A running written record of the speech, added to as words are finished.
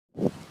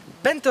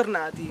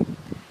Bentornati!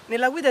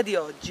 Nella guida di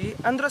oggi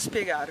andrò a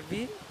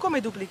spiegarvi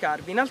come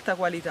duplicarvi in alta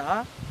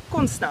qualità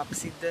con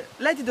Snapseed,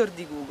 l'editor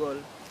di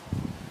Google.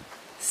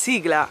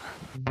 Sigla!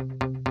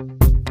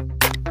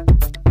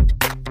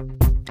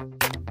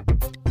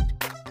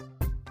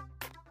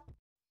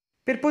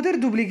 Per poter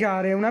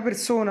duplicare una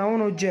persona o un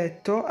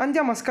oggetto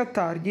andiamo a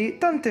scattargli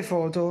tante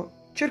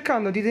foto,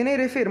 cercando di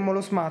tenere fermo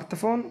lo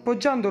smartphone,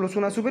 poggiandolo su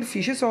una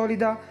superficie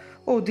solida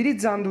o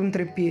utilizzando un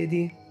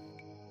treppiedi.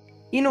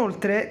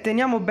 Inoltre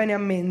teniamo bene a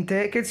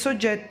mente che il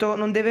soggetto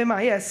non deve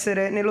mai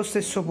essere nello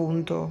stesso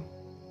punto.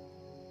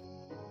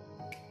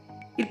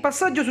 Il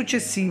passaggio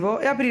successivo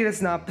è aprire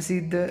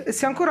Snapseed e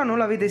se ancora non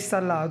l'avete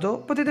installato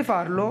potete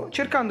farlo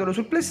cercandolo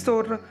sul Play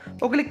Store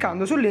o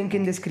cliccando sul link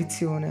in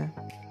descrizione.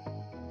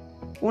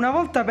 Una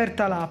volta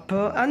aperta l'app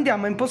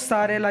andiamo a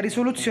impostare la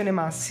risoluzione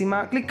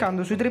massima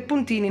cliccando sui tre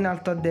puntini in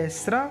alto a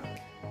destra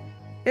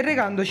e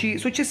recandoci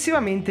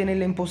successivamente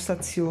nelle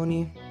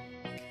impostazioni.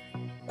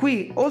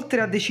 Qui,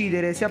 oltre a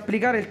decidere se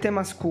applicare il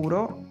tema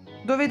scuro,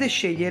 dovete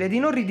scegliere di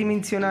non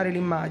ridimensionare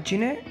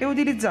l'immagine e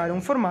utilizzare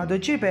un formato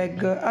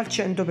JPEG al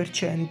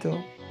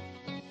 100%.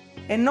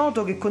 È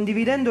noto che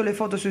condividendo le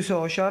foto sui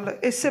social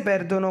esse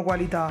perdono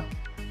qualità,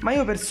 ma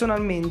io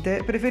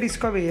personalmente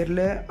preferisco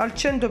averle al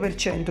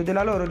 100%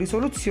 della loro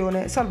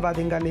risoluzione salvate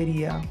in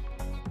galleria.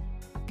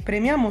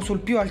 Premiamo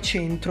sul più al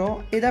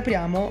centro ed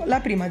apriamo la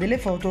prima delle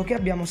foto che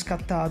abbiamo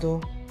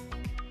scattato.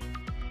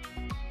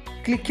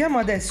 Clicchiamo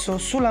adesso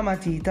sulla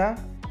matita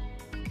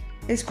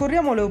e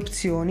scorriamo le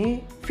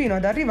opzioni fino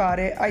ad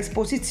arrivare a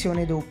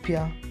esposizione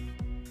doppia.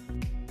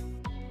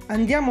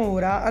 Andiamo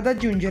ora ad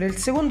aggiungere il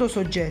secondo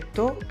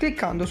soggetto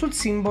cliccando sul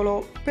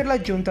simbolo per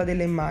l'aggiunta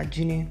delle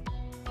immagini.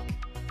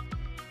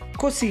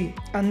 Così,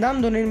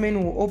 andando nel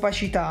menu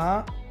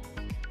opacità,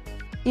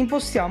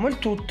 impostiamo il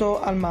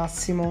tutto al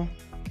massimo.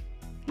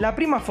 La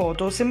prima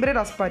foto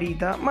sembrerà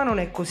sparita, ma non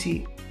è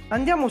così.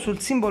 Andiamo sul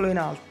simbolo in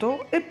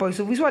alto e poi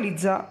su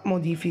visualizza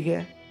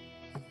modifiche.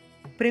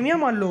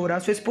 Premiamo allora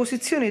su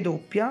esposizione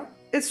doppia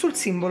e sul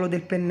simbolo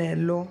del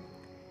pennello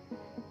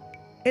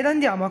ed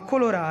andiamo a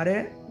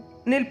colorare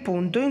nel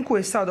punto in cui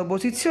è stato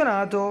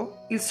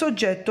posizionato il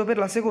soggetto per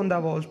la seconda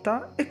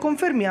volta e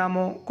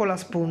confermiamo con la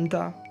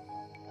spunta.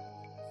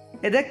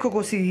 Ed ecco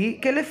così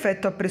che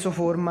l'effetto ha preso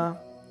forma.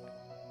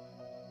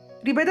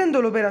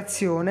 Ripetendo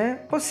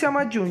l'operazione possiamo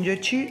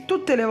aggiungerci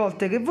tutte le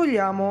volte che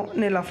vogliamo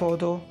nella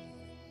foto.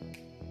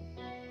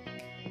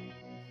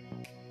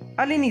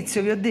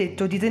 All'inizio vi ho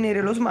detto di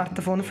tenere lo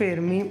smartphone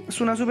fermi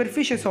su una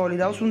superficie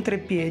solida o su un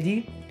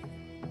treppiedi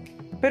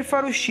per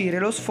far uscire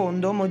lo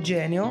sfondo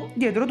omogeneo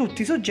dietro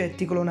tutti i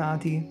soggetti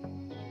clonati.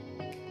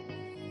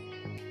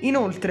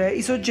 Inoltre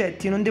i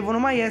soggetti non devono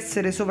mai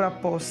essere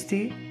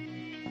sovrapposti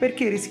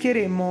perché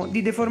rischieremmo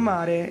di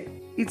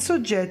deformare il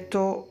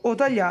soggetto o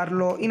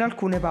tagliarlo in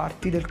alcune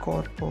parti del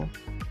corpo.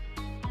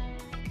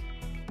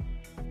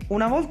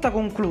 Una volta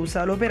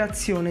conclusa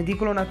l'operazione di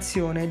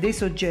clonazione dei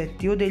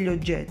soggetti o degli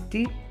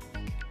oggetti,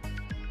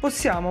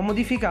 possiamo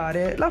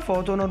modificare la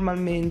foto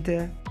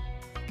normalmente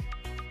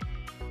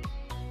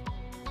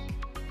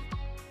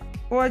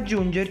o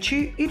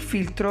aggiungerci il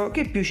filtro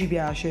che più ci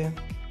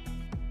piace.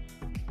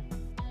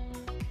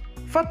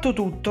 Fatto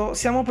tutto,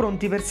 siamo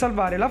pronti per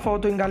salvare la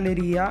foto in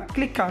galleria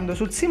cliccando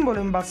sul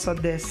simbolo in basso a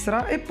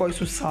destra e poi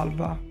su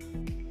salva.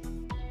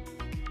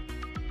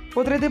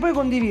 Potrete poi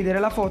condividere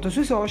la foto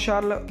sui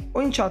social o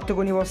in chat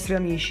con i vostri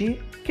amici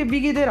che vi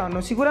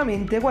chiederanno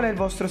sicuramente qual è il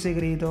vostro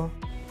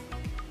segreto.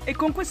 E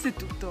con questo è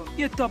tutto,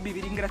 io e Toby vi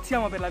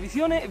ringraziamo per la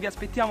visione e vi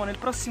aspettiamo nel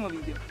prossimo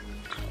video.